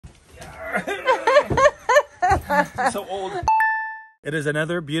I'm so old. It is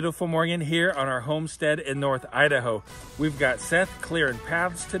another beautiful morning here on our homestead in North Idaho. We've got Seth clearing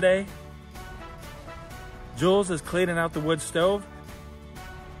paths today. Jules is cleaning out the wood stove.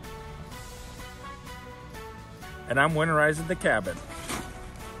 And I'm winterizing the cabin.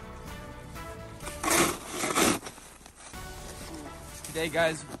 Today,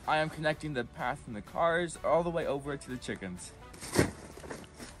 guys, I am connecting the path from the cars all the way over to the chickens.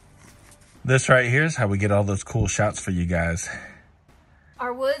 This right here is how we get all those cool shots for you guys.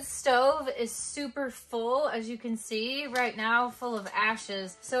 Our wood stove is super full, as you can see right now, full of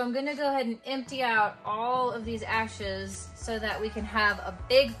ashes. So I'm gonna go ahead and empty out all of these ashes so that we can have a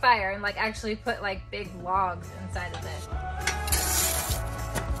big fire and like actually put like big logs inside of it.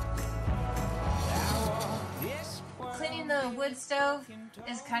 Cleaning the wood stove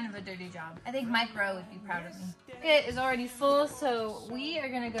is kind of a dirty job. I think Mike Rowe would be proud of me. It is already full, so we are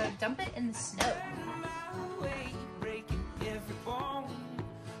gonna go dump it in the snow.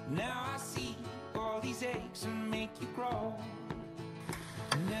 Now I see all these aches and make you grow.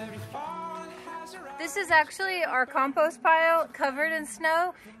 This is actually our compost pile covered in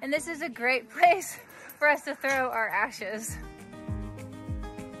snow, and this is a great place for us to throw our ashes.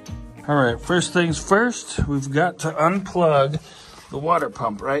 All right, first things first, we've got to unplug the water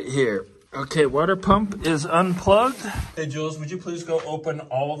pump right here. Okay, water pump is unplugged. Hey, Jules, would you please go open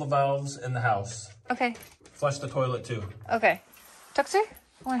all the valves in the house? Okay. Flush the toilet too. Okay. Tuxer,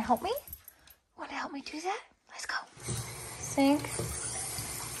 want to help me? Want to help me do that? Let's go. Sink,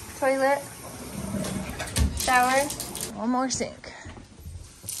 toilet, shower, one more sink.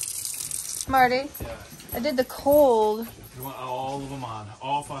 Marty, Yeah. I did the cold. You want all of them on,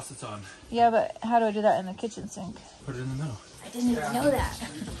 all faucets on. Yeah, but how do I do that in the kitchen sink? Put it in the middle. I didn't even know that.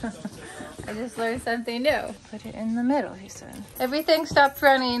 I just learned something new. Put it in the middle, he said. Everything stopped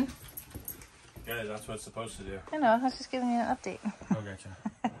running. Yeah, that's what it's supposed to do. I know, I was just giving you an update. Oh,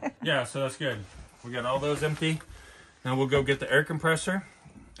 gotcha. Yeah, so that's good. We got all those empty. Now we'll go get the air compressor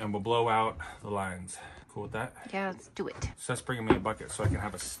and we'll blow out the lines. Cool with that? Yeah, let's do it. Seth's bringing me a bucket so I can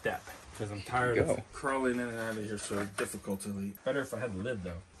have a step because I'm tired of crawling in and out of here so difficultly. Better if I had the lid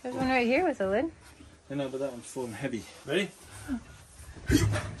though. There's one right here with a lid. I know, but that one's full and heavy. Ready?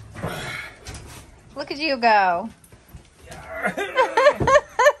 Look at you go.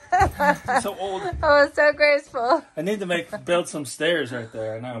 I'm so old. Oh, it's so graceful. I need to build some stairs right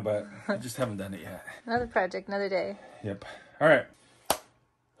there. I know, but I just haven't done it yet. Another project, another day. Yep. All right.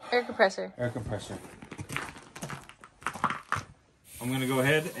 Air compressor. Air compressor. I'm going to go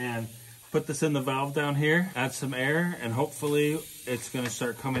ahead and put this in the valve down here, add some air, and hopefully it's going to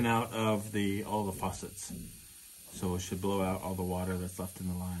start coming out of all the faucets. So it should blow out all the water that's left in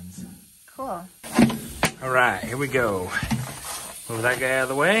the lines. Cool. All right, here we go. Move that guy out of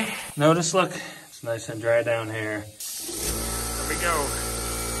the way. Notice, look, it's nice and dry down here. There we go.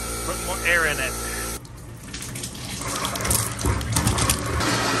 Put more air in it.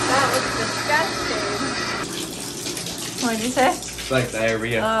 That was disgusting. What did you say? It's like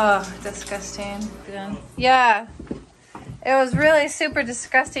diarrhea. Oh, disgusting. Yeah. It was really super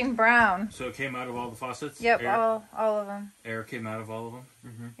disgusting brown. So it came out of all the faucets? Yep, Air? all of them. Air came out of all of them?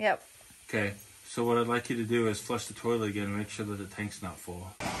 Mm-hmm. Yep. Okay, so what I'd like you to do is flush the toilet again and make sure that the tank's not full.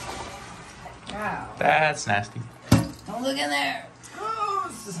 Wow. That's nasty. Don't look in there.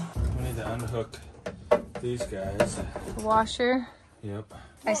 We need to unhook these guys. Washer. Yep.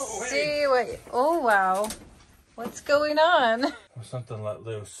 I see what. Oh, wow. What's going on? Or something let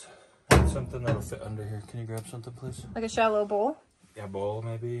loose. Something that'll fit under here. Can you grab something, please? Like a shallow bowl. Yeah, bowl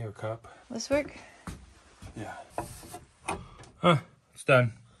maybe, or cup. This work? Yeah. Huh, it's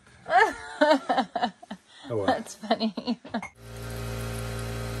done. Oh, well. That's funny.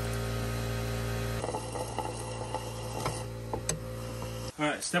 All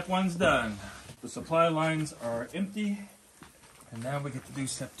right, step one's done. The supply lines are empty, and now we get to do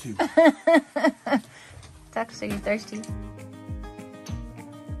step two. Ducks, are you thirsty?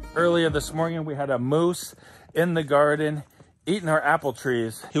 Earlier this morning, we had a moose in the garden eating our apple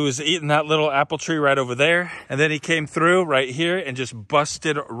trees. He was eating that little apple tree right over there. And then he came through right here and just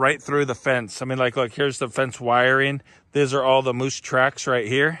busted right through the fence. I mean, like, look, here's the fence wiring. These are all the moose tracks right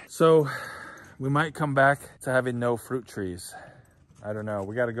here. So we might come back to having no fruit trees. I don't know.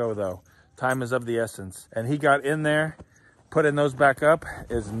 We got to go, though. Time is of the essence. And he got in there. Putting those back up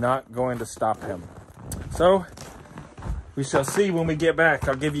is not going to stop him. So we shall see when we get back.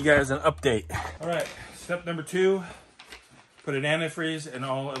 I'll give you guys an update. All right, step number 2, put an antifreeze in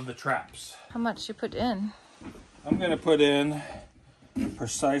all of the traps. How much you put in? I'm gonna put in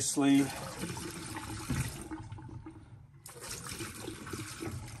precisely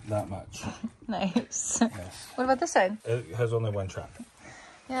that much. Nice. Yes. What about this side? It has only one trap.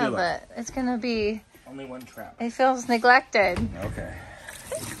 Yeah, Feel but it's gonna be. Only one trap. It feels neglected. Okay.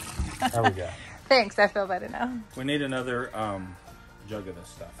 There we go. Thanks, I feel better now. We need another jug of this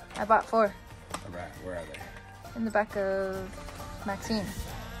stuff. I bought 4 All right, where are they? in the back of Maxine.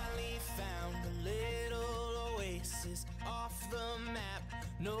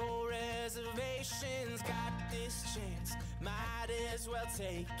 No reservations, got this chance. Might as well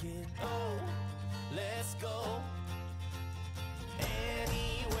take it. Oh, let's go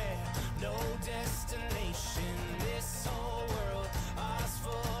anywhere, no destination. This whole world, ours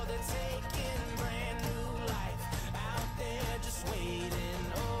for the taking. Brand new life out there just waiting.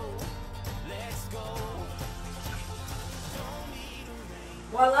 Oh, let's go. Don't need a rain.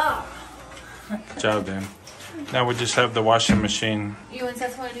 Voila! Good job, Dan. Now we just have the washing machine. You and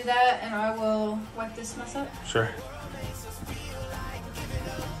Seth want to do that, and I will wipe this mess up? Sure.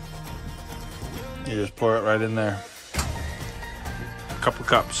 You just pour it right in there. A couple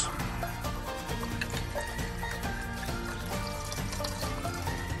cups.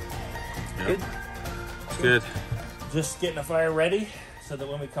 Yep. Good. It's good. Just getting the fire ready so that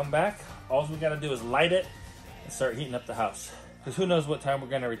when we come back, all we gotta do is light it and start heating up the house. Because who knows what time we're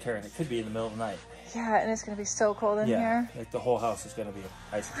gonna return. It could be in the middle of the night. Yeah, and it's gonna be so cold in here. Like the whole house is gonna be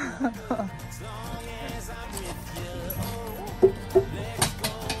ice cream.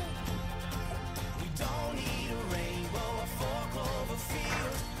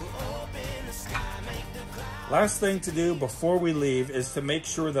 Last thing to do before we leave is to make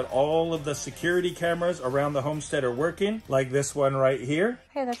sure that all of the security cameras around the homestead are working, like this one right here.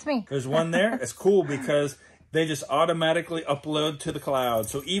 Hey, that's me. There's one there. It's cool because they just automatically upload to the cloud.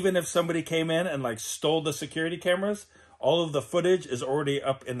 So even if somebody came in and like stole the security cameras, all of the footage is already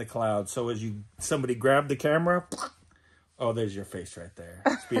up in the cloud. So as somebody grabbed the camera, oh, there's your face right there.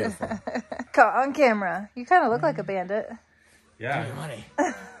 It's beautiful. Caught on camera. You kind of look like a bandit. Yeah. Money.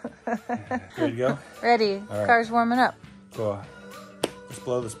 Here you go. Ready. right. Car's warming up. Cool. Let's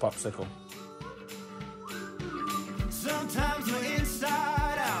blow this popsicle. Sometimes we're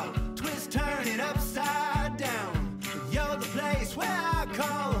inside out, twist, turn it upside down. You're the place where I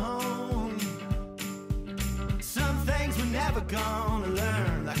call home. Some things we're never gonna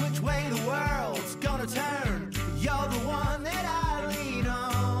learn, like which way the world's gonna turn. You're the one that I lean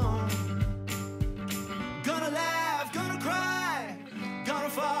on. Gonna laugh, gonna cry, gonna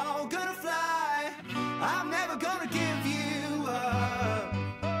fall, gonna fly. I'm never gonna give you up.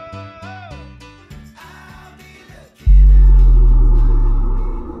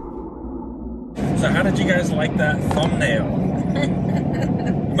 So how did you guys like that thumbnail?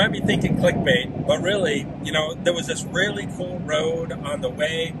 You might be thinking clickbait, but really, you know, there was this really cool road on the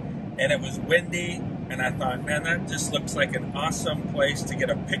way and it was windy. And I thought, man, that just looks like an awesome place to get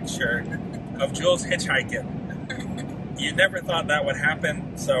a picture of Jules hitchhiking. You never thought that would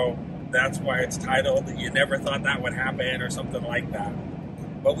happen, so that's why it's titled You Never Thought That Would Happen or something like that.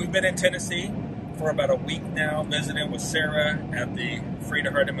 But we've been in Tennessee for about a week now, visiting with Sarah at the Free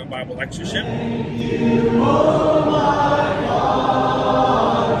to Hardeman Bible lectureship.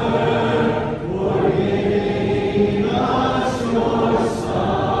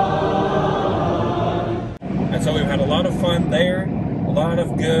 And so we've had a lot of fun there, a lot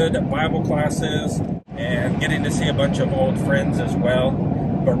of good Bible classes, and getting to see a bunch of old friends as well.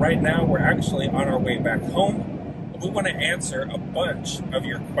 But right now we're actually on our way back home. We want to answer a bunch of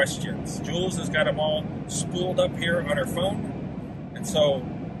your questions. Jules has got them all spooled up here on her phone. And so,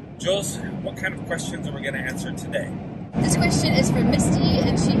 Jules, what kind of questions are we going to answer today? This question is for Misty,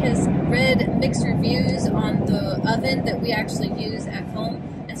 and she has read mixed reviews on the oven that we actually use at home,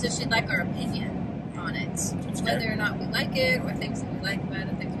 and so she'd like our opinion on it. That's Whether good. or not we like it, or things that we like about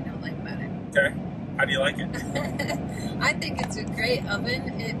it, things we don't like about it. Okay. How do you like it? I think it's a great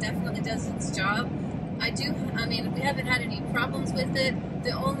oven. It definitely does its job. I mean, we haven't had any problems with it.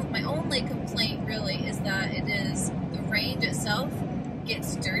 My only complaint really is that the range itself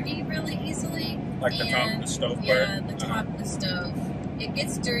gets dirty really easily. Like the top of the stove part? Yeah, the top of the stove. It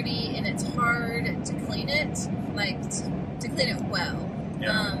gets dirty and it's hard to clean it, to clean it well.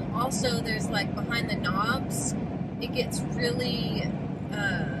 Yeah. Also, there's behind the knobs, it gets really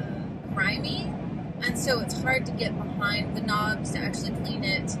grimy. And so it's hard to get behind the knobs to actually clean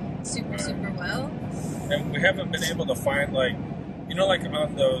it super well. And we haven't been able to find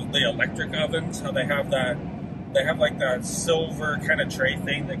on the electric ovens, how they have that silver kind of tray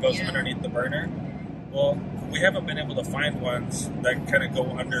thing that goes underneath the burner. Well, we haven't been able to find ones that kind of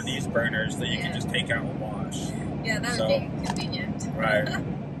go under these burners that you can just take out and wash. Yeah, that would be convenient. Right.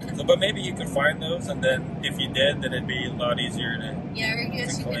 So, but maybe you could find those, and then if you did, then it'd be a lot easier to. Yeah, or I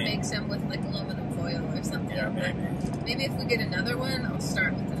guess you could clean. make some with like aluminum foil or something. Yeah, maybe. Maybe if we get another one, I'll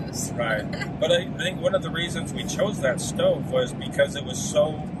start with those. Right. But I think one of the reasons we chose that stove was because it was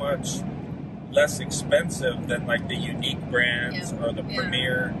so much less expensive than like the Unique brands or the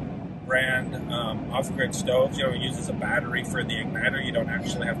Premier brand off-grid stoves. You know, it uses a battery for the igniter. You don't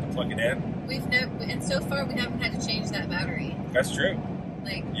actually have to plug it in. We've never, and so far we haven't had to change that battery. That's true.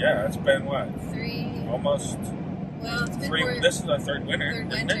 Like Yeah, it's been what? Almost. Well, it's been 3. This is our third winter.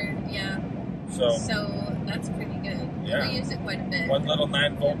 Third isn't winter, it? yeah. So that's pretty good. Yeah. We use it quite a bit. One little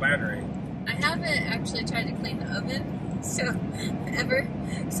 9-volt battery. I haven't actually tried to clean the oven, so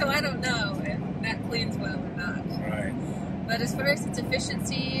I don't know if that cleans well or not. Right. But as far as its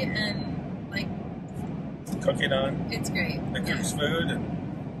efficiency and like Cooking on. it's great. It cooks food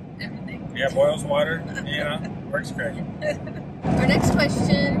and Everything. boils water. Works great. Our next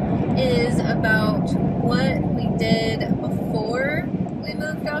question is about what we did before we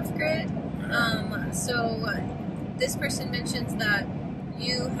moved off grid. So this person mentions that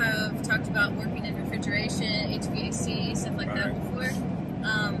you have talked about working in refrigeration, HVAC, stuff like that before.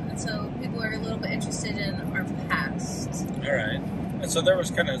 And so people are a little bit interested in our past. All right. And so there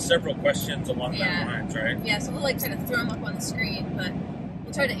was kind of several questions along that lines, right? Yeah, so we'll like kind of throw them up on the screen, but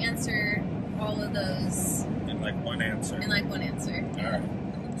we'll try to answer all of those in like one answer. All right.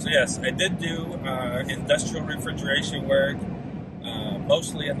 So yes, I did do industrial refrigeration work,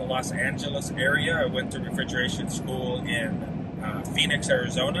 mostly in the Los Angeles area. I went to refrigeration school in Phoenix,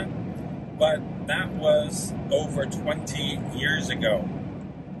 Arizona, but that was over 20 years ago,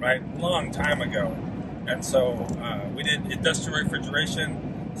 right? Long time ago. And so we did industrial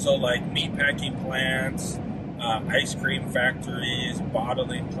refrigeration, so like meat packing plants, ice cream factories,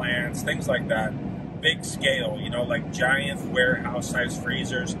 bottling plants, things like that. Big scale, like giant warehouse-sized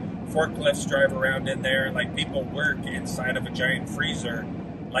freezers. Forklifts drive around in there, like people work inside of a giant freezer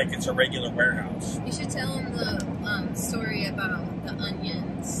like it's a regular warehouse. You should tell them the story about the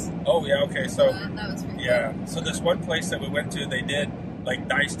onions. Oh, yeah, okay, so... that was pretty cool. So this one place that we went to, they did like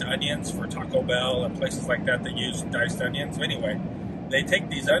diced onions for Taco Bell and places like that use diced onions. Anyway, they take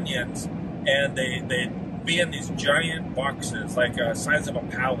these onions and they be in these giant boxes, like the size of a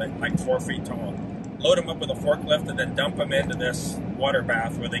pallet, like 4 feet tall. Load them up with a forklift and then dump them into this water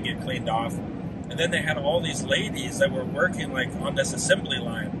bath where they get cleaned off. And then they had all these ladies that were working like on this assembly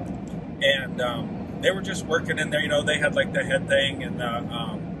line. And they were just working in there, they had like the head thing and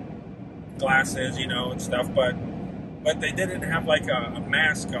the glasses, and stuff, but they didn't have like a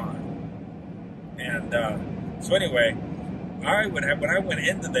mask on. And so anyway, when I went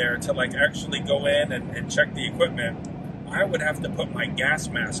into there to like actually go in and check the equipment, I would have to put my gas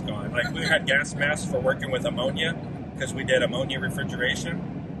mask on. Like we had gas masks for working with ammonia because we did ammonia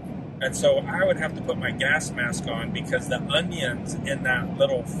refrigeration. And so I would have to put my gas mask on because the onions in that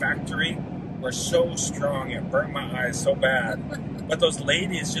little factory were so strong, it burnt my eyes so bad. But those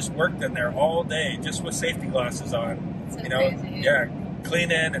ladies just worked in there all day just with safety glasses on. Crazy.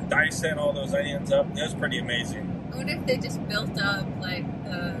 Cleaning and dicing all those onions up. It was pretty amazing. I wonder if they just built up like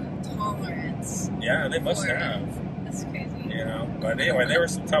the tolerance. Yeah, they must have. That's crazy. But anyway, there were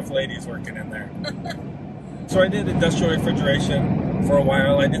some tough ladies working in there. So I did industrial refrigeration for a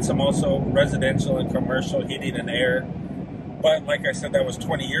while. I did some also residential and commercial heating and air. But like I said, that was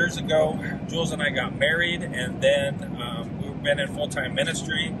 20 years ago. Jules and I got married, and then we've been in full-time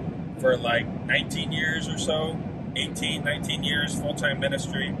ministry for like 19 years or so. 19 years full-time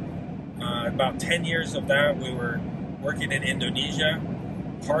ministry. About 10 years of that, we were working in Indonesia.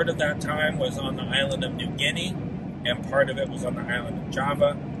 Part of that time was on the island of New Guinea, and part of it was on the island of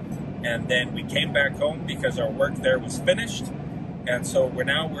Java. And then we came back home because our work there was finished. And so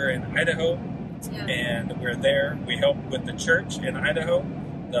we're in Idaho, and we're there. We help with the church in Idaho,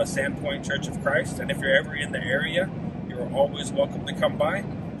 the Sandpoint Church of Christ. And if you're ever in the area, you're always welcome to come by.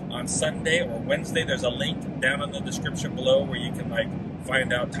 On Sunday or Wednesday, there's a link down in the description below where you can like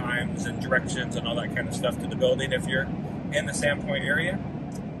find out times and directions and all that kind of stuff to the building if you're in the Sandpoint area.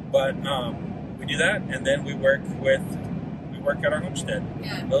 But we do that, and then we work at our homestead,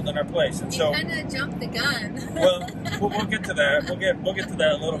 building our place. And so kind of jumped the gun. well, we'll get to that. We'll get to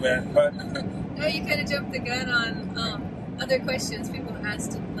that a little bit, but no, you kind of jumped the gun on other questions people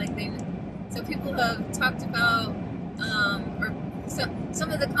asked. So people have talked about, some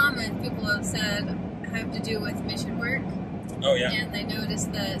of the comments people have said have to do with mission work. Oh yeah. And they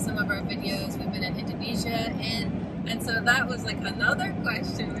noticed that some of our videos we've been in Indonesia, and so that was like another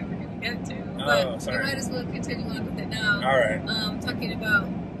question we were going to get to. But we might as well continue on with it now. All right. Talking about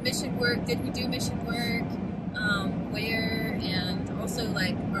mission work. Did we do mission work? Where and also,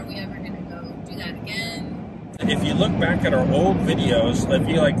 like, are we ever gonna go do that again? If you look back at our old videos, if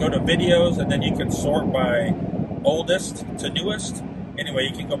you like go to videos and then you can sort by oldest to newest. Anyway,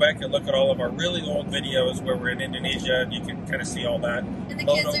 you can go back and look at all of our really old videos where we're in Indonesia, and you can kind of see all that. And the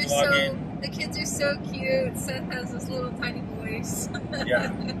kids are so cute. Seth has this little tiny voice.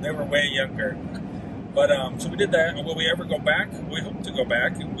 Yeah, they were way younger. But so we did that. Will we ever go back? We hope to go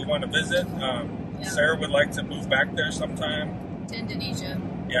back. We want to visit. Sarah would like to move back there sometime. To Indonesia.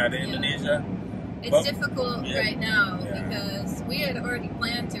 Yeah, to Indonesia. It's difficult right now because we had already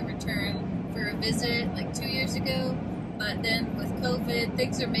planned to return for a visit like 2 years ago, but then with COVID,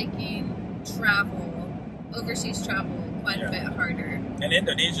 things are making overseas travel, quite a bit harder. And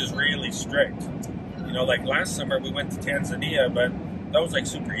Indonesia's really strict. You know, like last summer we went to Tanzania, but that was like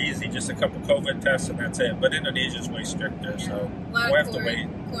super easy, just a couple COVID tests and that's it. But Indonesia's way stricter, so we'll have to wait.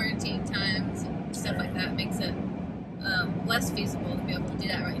 Quarantine times and stuff like that makes it less feasible to be able to do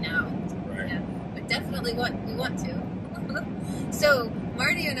that right now. Right. Yeah. But definitely we want to. So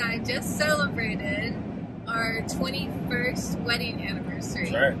Marty and I just celebrated our 21st wedding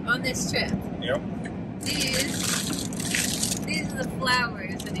anniversary on this trip. Yep. These are the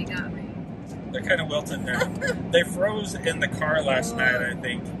flowers that he got me. They're kind of wilted now. They froze in the car last night, I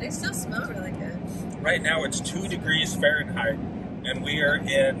think. They still smell really good. Right now it's 2 degrees Fahrenheit, and we are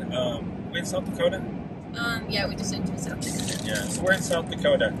in South Dakota? Yeah, we just entered South Dakota. Yeah, so we're in South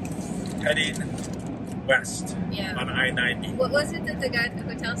Dakota, heading west on I-90. What was it that the guy at the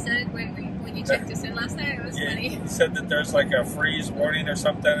hotel said when you checked us in last night? It was funny. He said that there's like a freeze warning or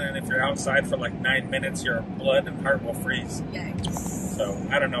something, and if you're outside for like 9 minutes, your blood and heart will freeze. Yikes. So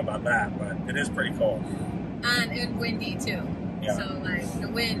I don't know about that, but it is pretty cold. And windy too. Yeah. So like the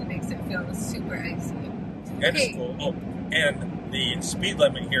wind makes it feel super icy. And it's cool. Oh, and the speed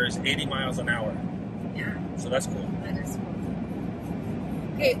limit here is 80 miles an hour. Yeah. So that's cool. That is cool.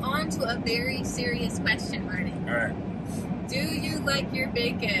 Okay, on to a very serious question, Marty. All right. Do you like your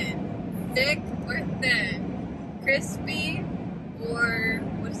bacon thick or thin? Crispy or,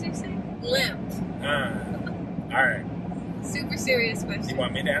 what did you say? Limp. All right. Super serious question. You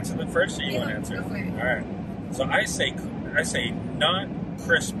want me to answer that first, or you want to answer? Go for it. All right. So I say not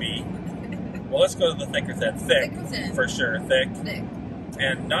crispy. Well, let's go to the thick or thin. Thick, thin. For sure. Thick. Thick.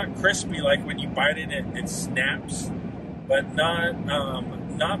 And not crispy, like when you bite it snaps. But not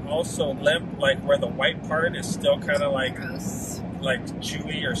also limp, like where the white part is still kind of like gross, like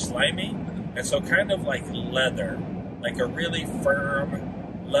chewy or slimy. And so kind of like leather, like a really firm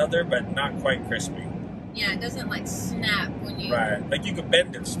leather, but not quite crispy. Yeah, it doesn't like snap when you... Right, like you can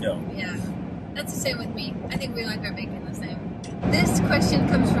bend it still. Yeah, that's the same with me. I think we like our bacon the same. This question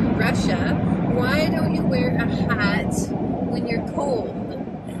comes from Russia. Why don't you wear a hat when you're cold?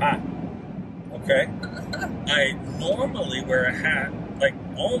 Okay. I normally wear a hat like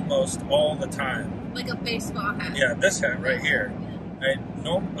almost all the time. Like a baseball hat. Yeah, this hat right here.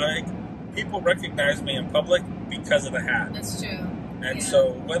 People recognize me in public because of the hat. That's true. And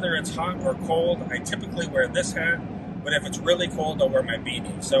so whether it's hot or cold, I typically wear this hat, but if it's really cold, I'll wear my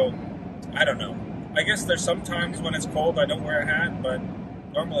beanie. So, I don't know. I guess there's some times when it's cold I don't wear a hat, but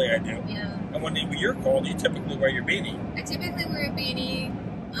normally I do. Yeah. And when you're cold, you typically wear your beanie. I typically wear a beanie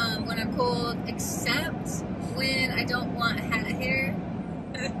when I'm cold, except when I don't want hat hair.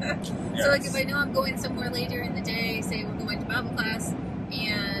 So like if I know I'm going somewhere later in the day, say we're going to Bible class,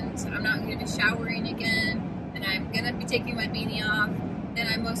 and I'm not going to be showering again, and I'm going to be taking my beanie off, then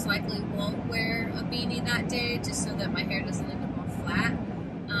I most likely won't wear a beanie that day, just so that my hair doesn't end up all flat.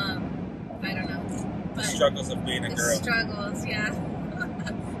 I don't know. But the struggles of being a girl. The struggles, yeah.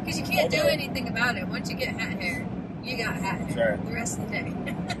 Because you can't do anything about it. Once you get hat hair, you got hat hair the rest of the day.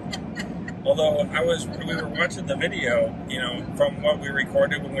 Although we were watching the video, from what we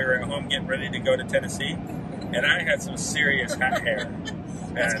recorded when we were at home getting ready to go to Tennessee, and I had some serious hat hair.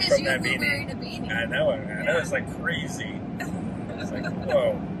 That's because you were wearing a beanie. I know it, man. That was like crazy. It's like,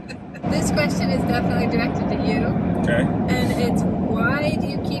 whoa. This question is definitely directed to you. Okay. And it's, why do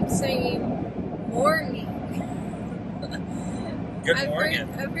you keep saying morning? Good morning.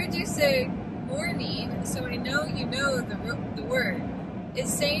 I've heard you say morning, so I know you know the word.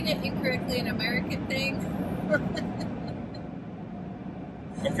 Is saying it incorrectly an American thing?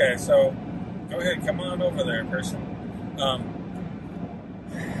 Okay, so go ahead, come on over there, person.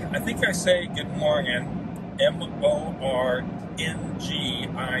 I think I say good morning, M-O-R-N-G-I-N,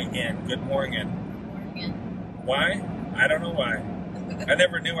 good morning. Why? I don't know why. I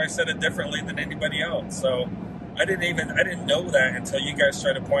never knew I said it differently than anybody else, so I didn't know that until you guys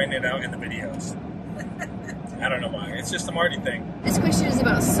started pointing it out in the videos. I don't know why. It's just a Marty thing. This question is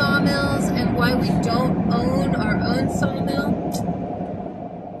about sawmills and why we don't own our own sawmill.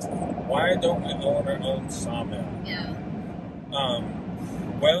 Why don't we own our own sawmill? Yeah.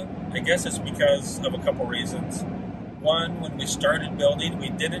 Well, I guess it's because of a couple reasons. One, when we started building, we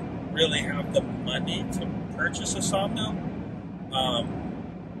didn't really have the money to purchase a sawmill.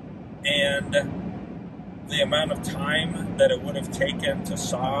 And the amount of time that it would have taken to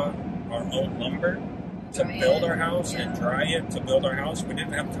saw our own lumber, to build our house and dry it to build our house, we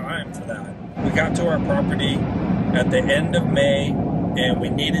didn't have time for that. We got to our property at the end of May, and we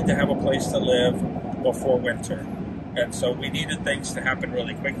needed to have a place to live before winter. And so we needed things to happen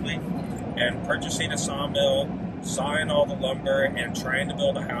really quickly. And purchasing a sawmill, sawing all the lumber, and trying to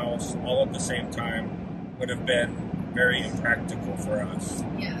build a house all at the same time would have been very impractical for us.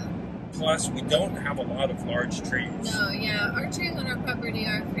 Yeah. Plus, we don't have a lot of large trees. No, yeah. Our trees on our property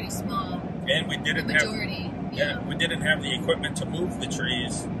are pretty small. And we didn't the majority. we didn't have the equipment to move the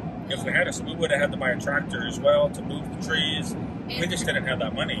trees. If we had us, we would have had to buy a tractor as well to move the trees. We just didn't have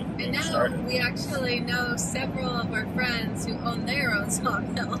that money when And we now started. we actually know several of our friends who own their own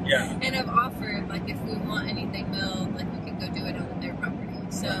sawmill. Yeah. And have offered, like, if we want anything milled, like, we can go do it on their property.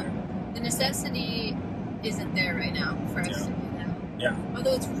 So the necessity isn't there right now for us to do that. Yeah.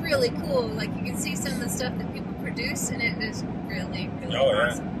 Although it's really cool. Like, you can see some of the stuff that people produce, and it is really, really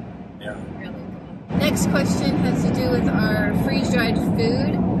awesome. Yeah. Really cool. Next question has to do with our freeze-dried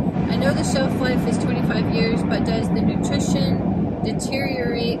food. I know the shelf life is 25 years, but does the nutrition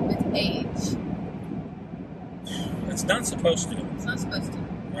deteriorate with age? It's not supposed to. It's not supposed to.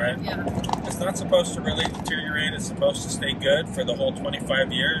 Right? Yeah. It's not supposed to really deteriorate. It's supposed to stay good for the whole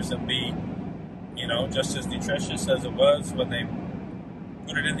 25 years and be, you know, just as nutritious as it was when they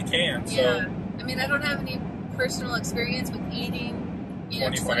put it in the can. Yeah. So, I mean, I don't have any personal experience with eating, you know,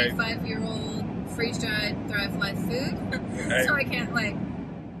 25-year-old freeze-dried Thrive Life food. Right. So I can't, like,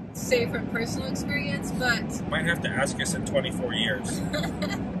 say from personal experience, but might have to ask us in 24 years.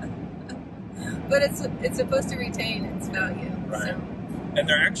 but it's supposed to retain its value. Right. So. And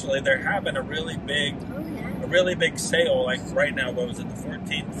they're having a really big sale, like right now. What was it, the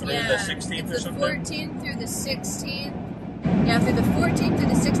 14th through the 16th or something? The 14th through the 16th. Yeah, through the 14th through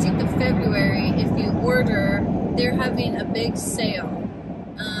the 16th of February, if you order, they're having a big sale.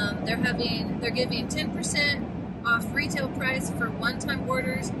 They're giving 10% off retail price for one-time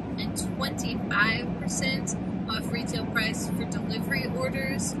orders and 25% off retail price for delivery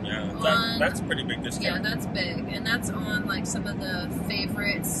orders. Yeah, that's a pretty big discount. Yeah, that's big, and that's on like some of the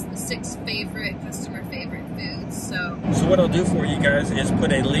favorites, the 6 customer favorite foods. So what I'll do for you guys is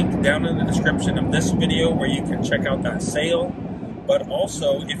put a link down in the description of this video where you can check out that sale. But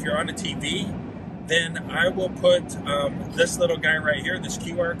also, if you're on a TV, then I will put this little guy right here, this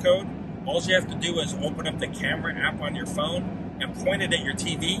QR code. All you have to do is open up the camera app on your phone and point it at your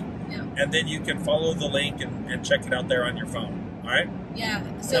TV, and then you can follow the link and check it out there on your phone. All right? Yeah.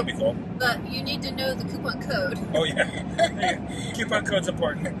 So, that'd be cool. But you need to know the coupon code. Oh, yeah. Coupon code's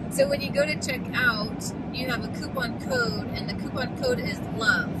important. So when you go to check out, you have a coupon code, and the coupon code is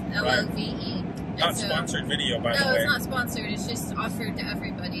LOVE, L-O-V-E. Not sponsored video, by the way. No, it's not sponsored. It's just offered to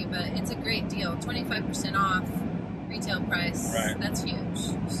everybody, but it's a great deal. 25% off retail price. Right. That's huge.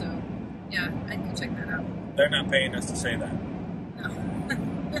 So, yeah, I can check that out. They're not paying us to say that. No.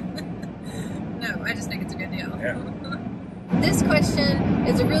 No, I just think it's a good deal. Yeah. This question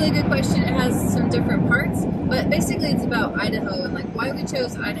is a really good question. It has some different parts, but basically it's about Idaho and like why we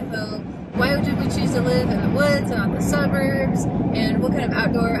chose Idaho. Why did we choose to live in the woods and not the suburbs? And what kind of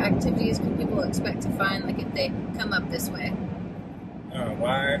outdoor activities can people expect to find like if they come up this way?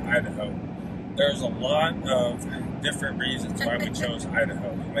 Why Idaho? There's a lot of different reasons why we chose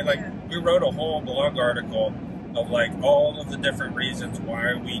Idaho. I mean, like, we wrote a whole blog article of like all of the different reasons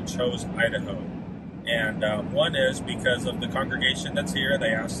why we chose Idaho. And one is because of the congregation that's here.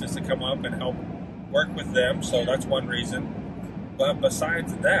 They asked us to come up and help work with them, so that's one reason. But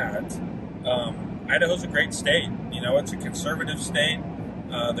besides that, Idaho's a great state. You know, it's a conservative state.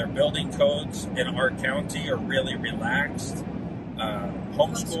 Their building codes in our county are really relaxed.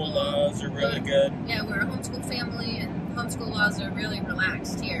 Homeschool laws are really good. Yeah, we're a homeschool family, and homeschool laws are really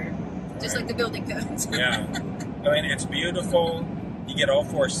relaxed here, just like the building codes. Yeah. I mean, it's beautiful. You get all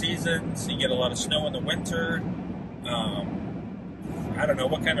 4 seasons. You get a lot of snow in the winter. I don't know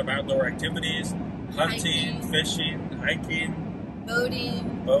what kind of outdoor activities. Hunting, fishing, hiking.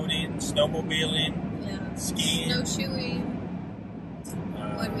 Boating, snowmobiling, skiing. Snowshoeing.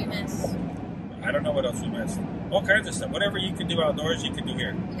 What did we miss? I don't know what else we missed. All kinds of stuff. Whatever you can do outdoors, you can do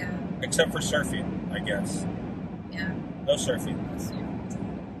here. Yeah. Except for surfing, I guess. Yeah. No surfing.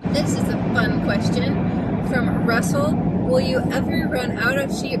 This is a fun question from Russell. Will you ever run out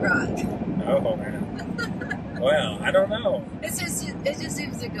of sheetrock? Oh, man. Well, I don't know. It just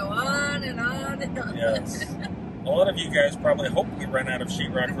seems to go on and on and on. Yes. A lot of you guys probably hope we run out of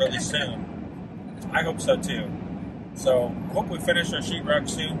sheetrock really soon. I hope so too. So, hope we finish our sheetrock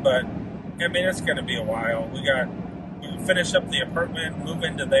soon, but I mean, it's going to be a while. We finish up the apartment, move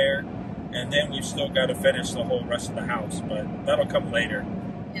into there, and then we've still got to finish the whole rest of the house, but that'll come later.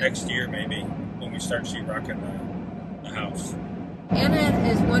 Yeah. Next year, maybe, when we start sheetrocking the house. Anna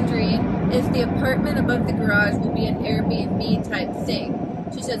is wondering if the apartment above the garage will be an Airbnb type thing.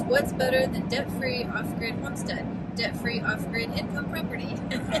 She says, what's better than debt-free off-grid homestead? Debt-free off-grid income property.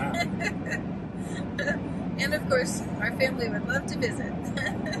 And of course, our family would love to visit.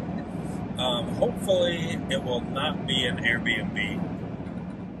 Hopefully, it will not be an Airbnb.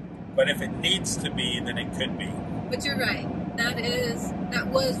 But if it needs to be, then it could be. But you're right. That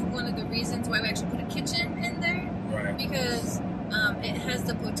was one of the reasons why we actually put a kitchen in there. Right. Because it has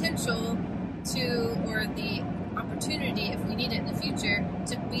the potential to, or the opportunity, if we need it in the future,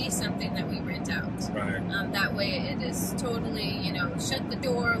 to be something that we rent out. Right. That way it is totally, shut the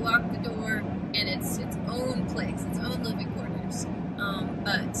door, lock the door, and it's its own place, its own living quarters.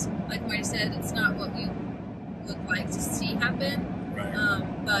 But like Marty said, it's not what we would like to see happen. Right.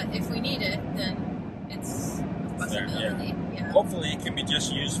 But if we need it, then it's a possibility. Yeah. Hopefully it can be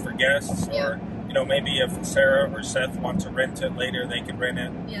just used for guests, Yeah. or maybe if Sarah or Seth want to rent it later, they can rent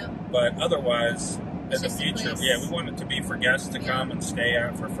it. Yeah. But otherwise, in It's the just a future, place. we want it to be for guests to Yeah. come and stay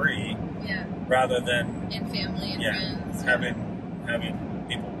at for free, Yeah. rather than And family and friends. having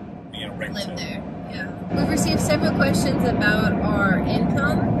people rent Live it. there. Yeah. We've received several questions about our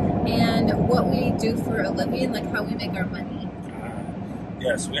income and what we do for a living, like how we make our money.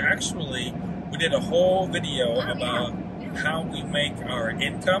 Yes, we did a whole video Oh, about yeah. how we make our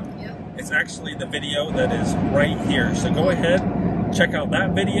income. Yep. It's actually the video that is right here. So go ahead, check out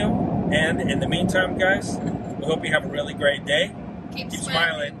that video. And in the meantime, guys, we hope you have a really great day. Keep Keep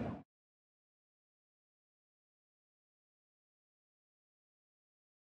smiling. smiling.